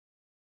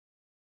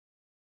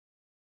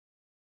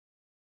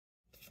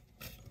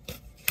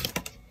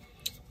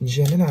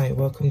Gemini,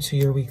 welcome to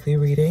your weekly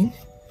reading.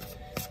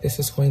 This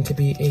is going to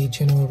be a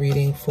general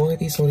reading for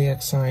the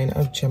zodiac sign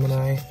of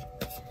Gemini.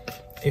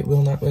 It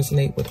will not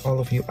resonate with all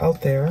of you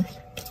out there.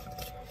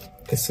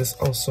 This is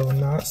also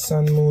not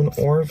Sun, Moon,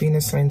 or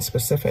Venus sign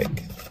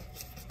specific.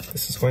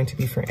 This is going to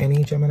be for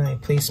any Gemini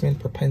placement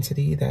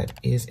propensity that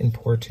is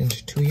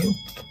important to you.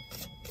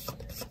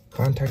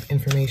 Contact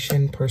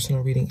information,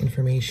 personal reading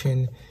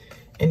information,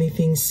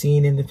 anything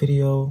seen in the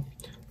video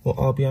will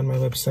all be on my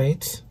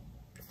website.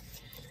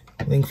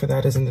 Link for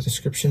that is in the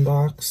description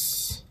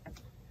box.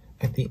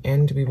 At the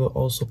end, we will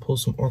also pull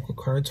some oracle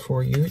cards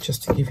for you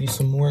just to give you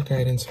some more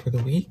guidance for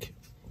the week.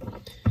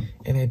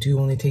 And I do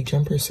only take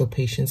jumpers, so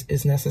patience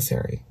is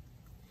necessary.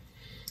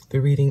 The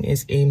reading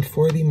is aimed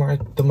for the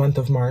month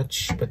of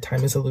March, but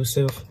time is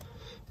elusive.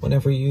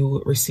 Whenever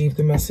you receive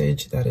the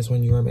message, that is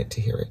when you are meant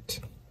to hear it.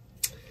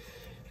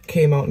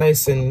 Came out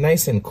nice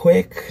and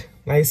quick.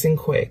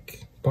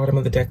 Bottom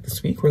of the deck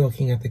this week, we're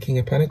looking at the King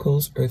of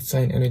Pentacles, Earth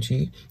sign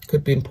energy.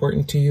 Could be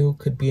important to you,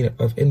 could be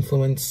of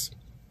influence.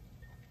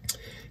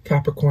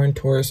 Capricorn,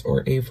 Taurus,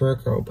 or a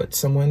Virgo, but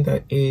someone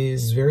that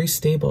is very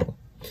stable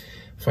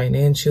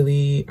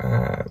financially,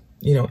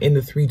 in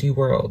the 3D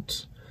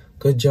world.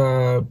 Good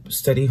job,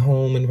 steady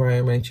home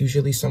environment.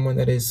 Usually someone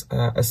that is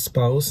a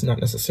spouse, not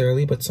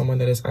necessarily, but someone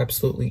that is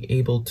absolutely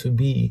able to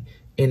be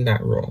in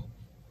that role.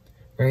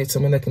 Right?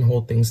 Someone that can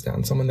hold things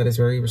down, someone that is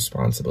very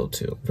responsible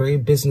too, very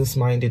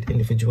business-minded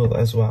individual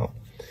as well.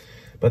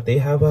 But they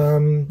have,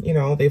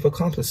 they've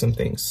accomplished some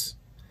things,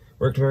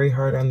 worked very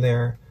hard on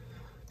their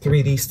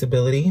 3D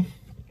stability.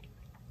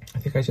 I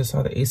think I just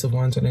saw the Ace of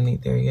Wands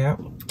underneath there, yeah.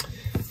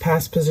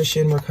 Past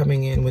position, we're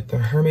coming in with the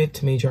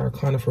Hermit, Major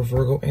Arcana for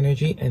Virgo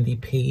energy, and the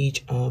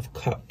Page of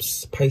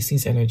Cups,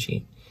 Pisces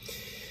energy.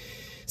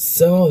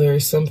 So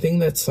there's something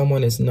that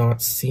someone is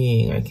not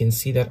seeing. I can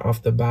see that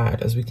off the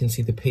bat. As we can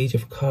see, the Page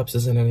of Cups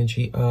is an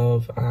energy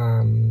of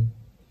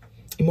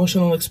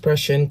emotional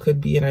expression. Could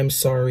be an I'm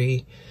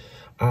sorry.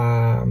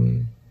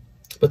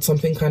 But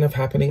something kind of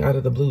happening out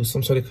of the blue.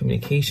 Some sort of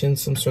communication,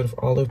 some sort of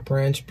olive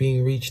branch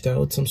being reached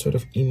out, some sort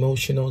of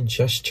emotional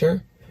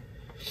gesture.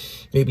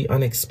 Maybe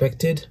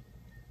unexpected.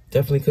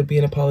 Definitely could be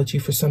an apology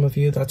for some of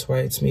you. That's why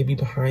it's maybe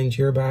behind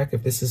your back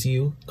if this is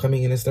you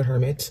coming in as the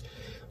Hermit.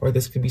 Or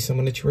this could be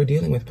someone that you were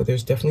dealing with, but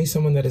there's definitely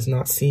someone that is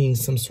not seeing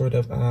some sort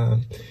of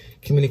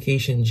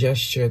communication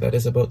gesture that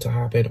is about to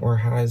happen or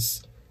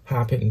has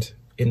happened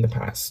in the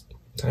past.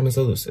 Time is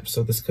elusive,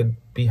 so this could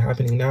be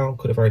happening now,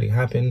 could have already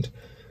happened,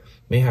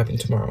 may happen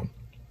tomorrow.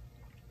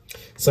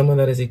 Someone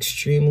that is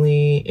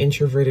extremely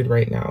introverted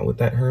right now with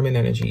that Hermit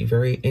energy,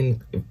 very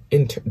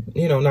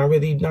not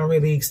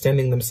really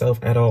extending themselves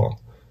at all.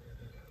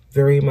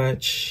 Very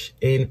much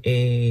in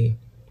a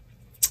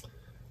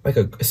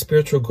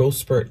spiritual growth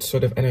spurt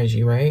sort of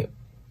energy, right?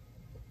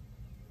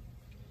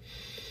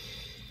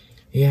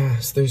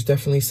 Yes, there's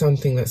definitely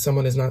something that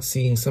someone is not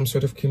seeing, some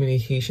sort of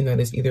communication that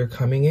is either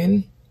coming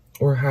in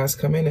or has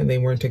come in and they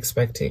weren't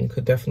expecting.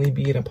 Could definitely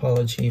be an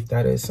apology if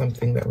that is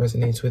something that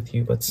resonates with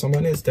you, but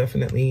someone is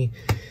definitely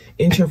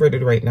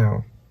introverted right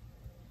now.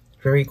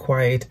 Very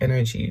quiet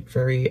energy,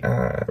 very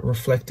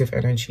reflective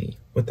energy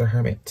with the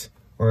Hermit,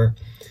 or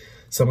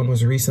someone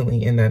was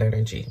recently in that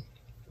energy.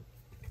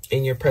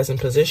 In your present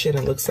position,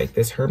 it looks like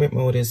this Hermit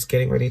mode is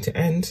getting ready to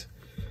end.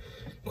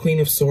 Queen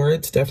of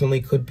Swords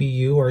definitely could be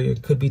you, or you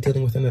could be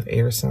dealing with another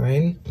air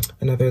sign,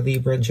 another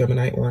Libra,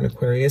 Gemini, or an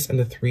Aquarius, and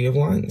the Three of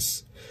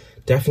Wands.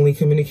 Definitely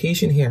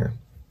communication here.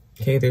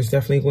 Okay, there's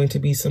definitely going to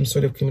be some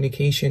sort of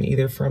communication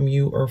either from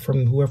you or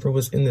from whoever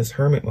was in this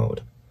Hermit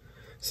mode.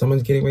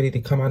 Someone's getting ready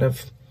to come out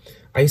of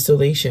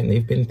isolation.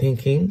 They've been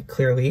thinking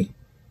clearly,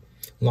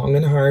 long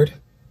and hard,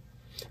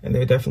 and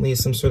there definitely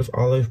is some sort of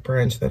olive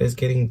branch that is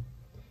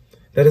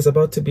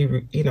about to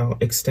be,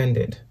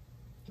 extended.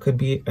 Could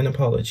be an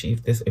apology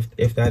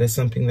if that is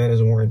something that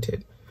is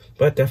warranted.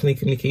 But definitely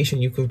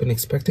communication. You could have been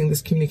expecting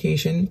this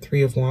communication.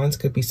 Three of Wands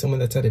could be someone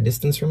that's at a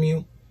distance from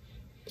you.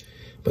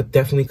 But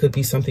definitely could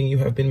be something you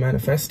have been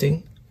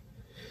manifesting.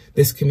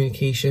 This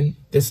communication,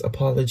 this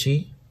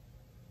apology.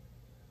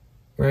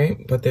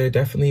 Right? But there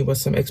definitely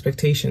was some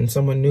expectation.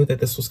 Someone knew that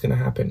this was going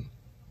to happen.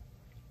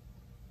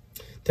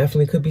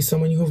 Definitely could be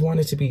someone you have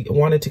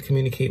wanted to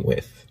communicate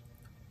with.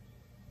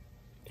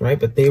 Right?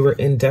 But they were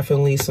in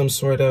definitely some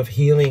sort of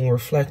healing,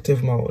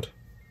 reflective mode.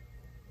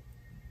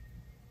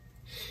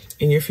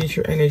 In your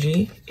future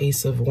energy,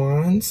 Ace of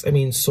Wands,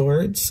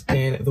 Swords,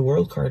 and the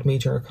World card,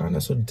 Major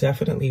Arcana. So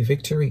definitely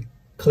victory,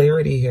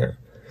 clarity here.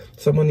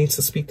 Someone needs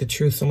to speak the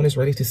truth. Someone is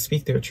ready to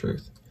speak their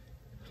truth.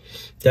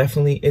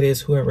 Definitely it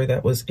is whoever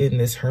that was in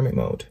this Hermit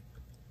mode.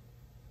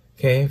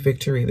 Okay,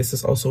 victory. This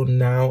is also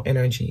now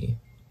energy.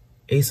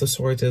 Ace of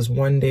Swords is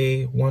 1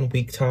 day, 1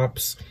 week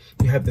tops.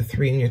 You have the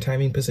 3 in your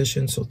timing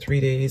position, so 3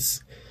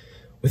 days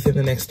within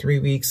the next 3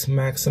 weeks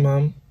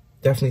maximum.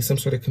 Definitely some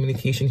sort of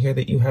communication here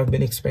that you have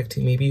been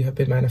expecting. Maybe you have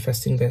been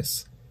manifesting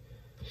this.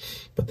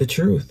 But the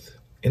truth,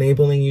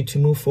 enabling you to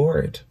move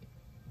forward,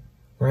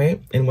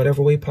 right? In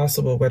whatever way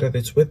possible, whether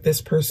it's with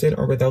this person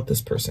or without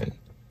this person.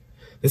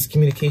 This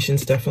communication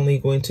is definitely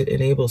going to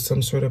enable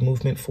some sort of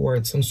movement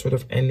forward, some sort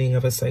of ending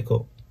of a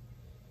cycle,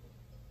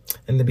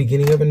 and the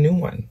beginning of a new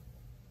one.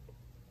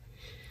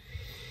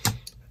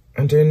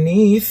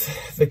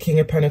 Underneath the King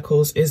of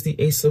Pentacles is the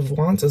Ace of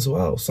Wands as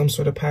well. Some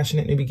sort of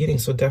passionate new beginning.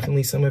 So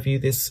definitely some of you,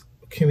 this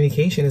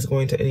communication is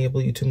going to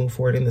enable you to move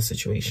forward in the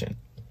situation.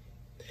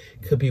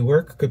 Could be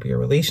work, could be a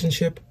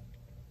relationship.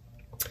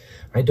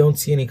 I don't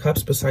see any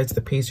cups besides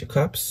the Page of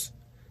Cups.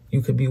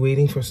 You could be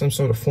waiting for some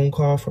sort of phone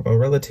call from a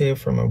relative,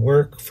 from a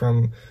work,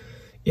 from,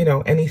 you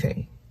know,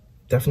 anything.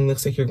 Definitely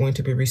looks like you're going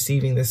to be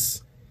receiving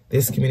this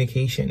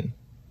communication,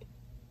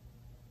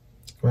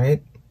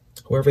 right?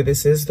 Whoever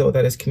this is, though,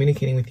 that is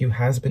communicating with you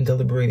has been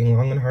deliberating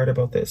long and hard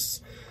about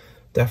this.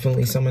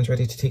 Definitely someone's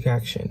ready to take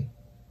action.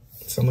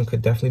 Someone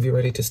could definitely be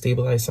ready to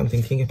stabilize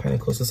something. King of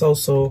Pentacles is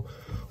also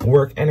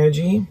work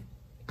energy.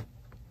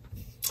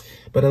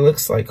 But it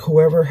looks like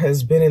whoever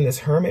has been in this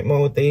hermit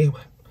mode, they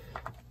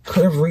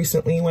could have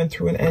recently went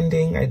through an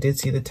ending. I did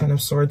see the Ten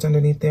of Swords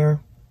underneath there.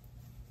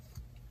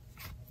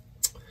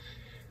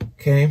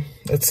 Okay,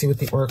 let's see what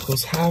the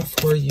oracles have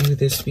for you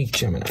this week,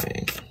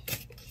 Gemini.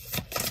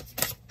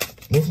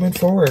 Movement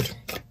forward.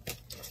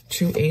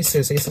 2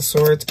 aces, Ace of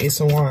Swords, Ace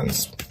of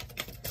Wands.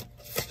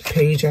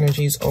 Page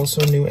energy is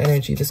also new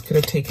energy. This could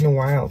have taken a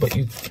while, but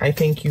I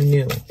think you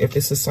knew. If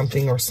this is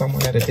something or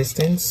someone at a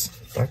distance,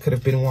 that could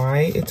have been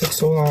why it took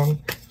so long.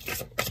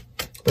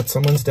 But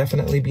someone's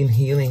definitely been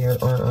healing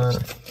or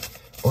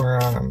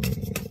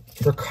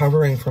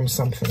recovering from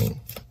something.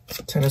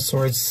 Ten of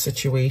Swords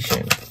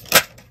situation.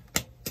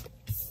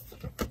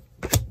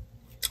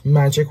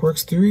 Magic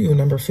works through you.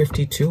 Number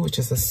 52, which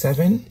is a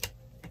 7.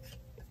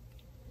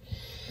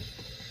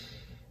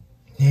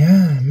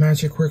 Yeah,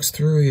 magic works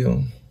through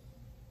you.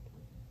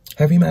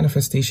 Heavy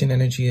manifestation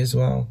energy as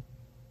well.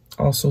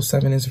 Also,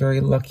 7 is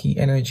very lucky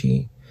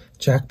energy.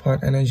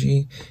 Jackpot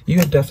energy. You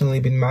have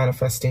definitely been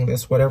manifesting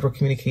this, whatever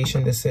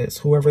communication this is.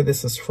 Whoever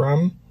this is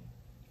from,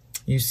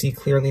 you see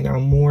clearly now.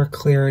 More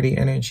clarity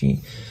energy.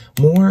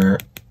 More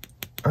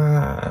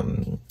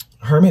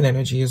hermit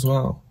energy as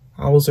well.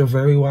 Owls are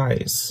very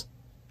wise.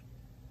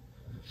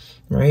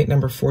 Right?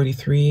 Number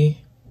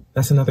 43.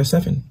 That's another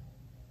 7.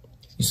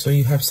 So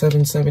you have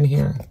 7, 7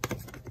 here.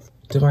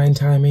 Divine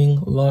timing,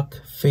 luck,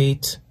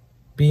 fate,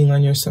 being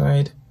on your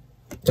side.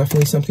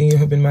 Definitely something you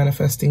have been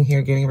manifesting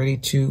here, getting ready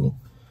to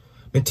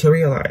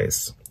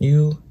materialize.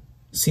 You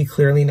see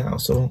clearly now.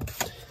 So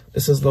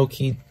this is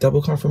low-key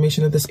double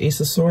confirmation of this Ace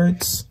of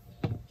Swords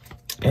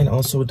and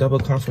also double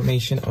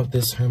confirmation of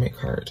this Hermit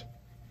card.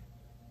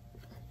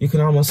 You can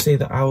almost say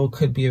the owl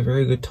could be a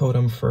very good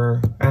totem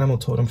for, animal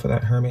totem for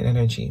that Hermit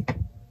energy.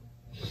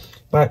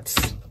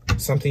 But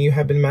something you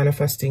have been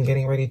manifesting,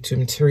 getting ready to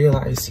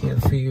materialize here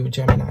for you,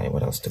 Gemini.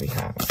 What else do we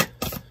have?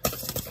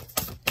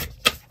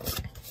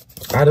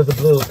 Out of the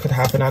blue. Could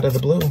happen out of the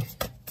blue.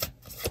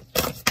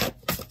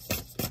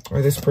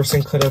 Or this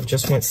person could have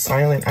just went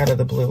silent out of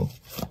the blue.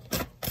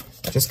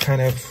 Just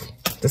kind of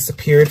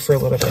disappeared for a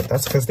little bit.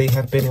 That's because they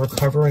have been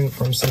recovering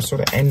from some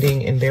sort of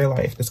ending in their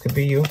life. This could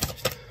be you.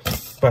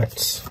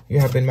 But you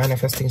have been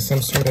manifesting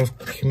some sort of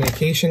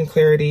communication,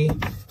 clarity.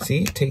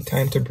 See? Take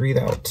time to breathe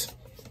out.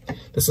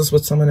 This is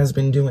what someone has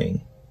been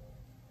doing.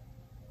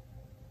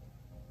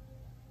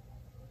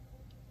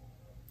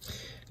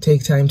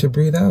 Take time to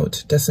breathe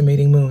out.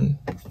 Decimating moon.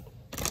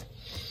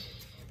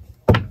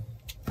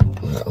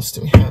 What else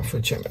do we have for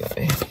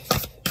Gemini?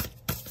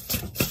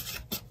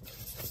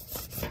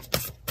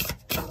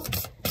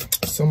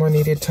 Someone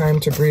needed time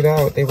to breathe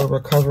out. They were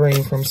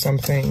recovering from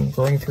something,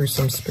 going through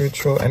some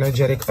spiritual,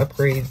 energetic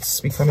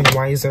upgrades, becoming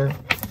wiser.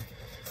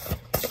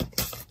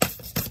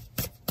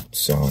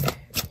 So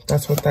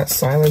that's what that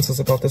silence is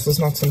about. This is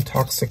not some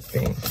toxic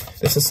thing.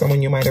 This is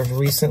someone you might have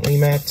recently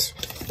met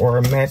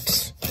or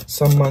met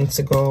some months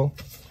ago,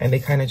 and they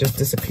kind of just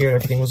disappeared.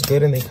 Everything was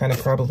good, and they kind of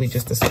probably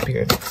just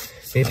disappeared.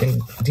 They've been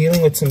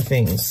dealing with some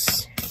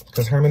things,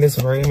 because Hermit is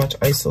very much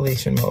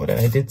isolation mode, and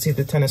I did see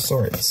the Ten of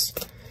Swords.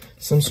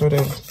 Some sort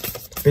of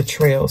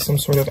betrayal, some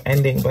sort of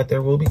ending, but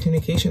there will be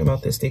communication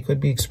about this. They could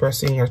be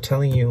expressing or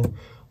telling you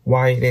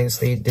why it is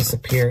they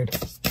disappeared.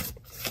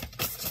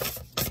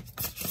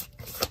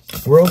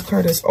 World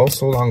card is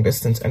also long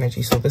distance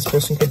energy, so this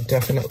person could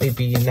definitely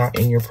be not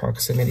in your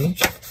proximity.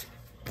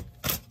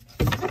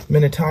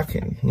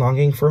 Minatakan,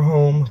 longing for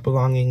home,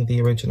 belonging the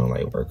original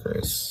light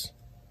workers.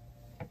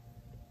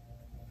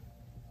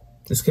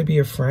 This could be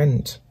a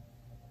friend.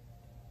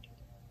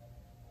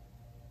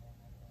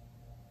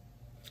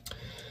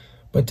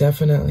 But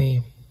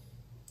definitely,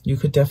 you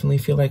could definitely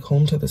feel like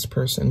home to this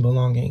person,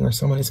 belonging, or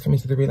someone is coming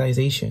to the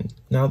realization.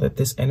 Now that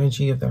this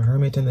energy of the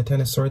Hermit and the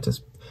Ten of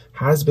Swords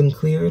has been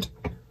cleared,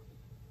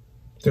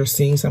 they're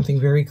seeing something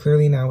very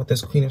clearly now with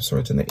this Queen of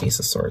Swords and the Ace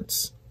of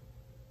Swords.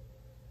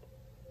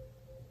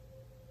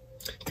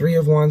 3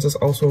 of Wands is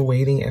also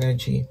waiting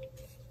energy.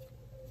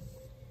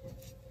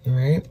 All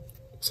right?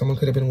 Someone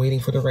could have been waiting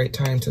for the right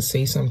time to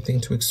say something,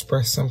 to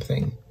express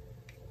something.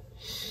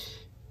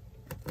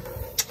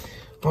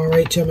 All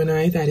right,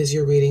 Gemini, that is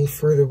your reading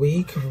for the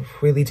week.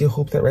 Really do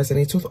hope that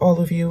resonates with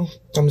all of you.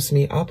 Thumbs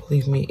me up,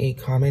 leave me a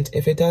comment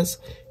if it does,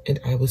 and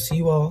I will see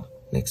you all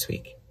next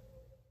week.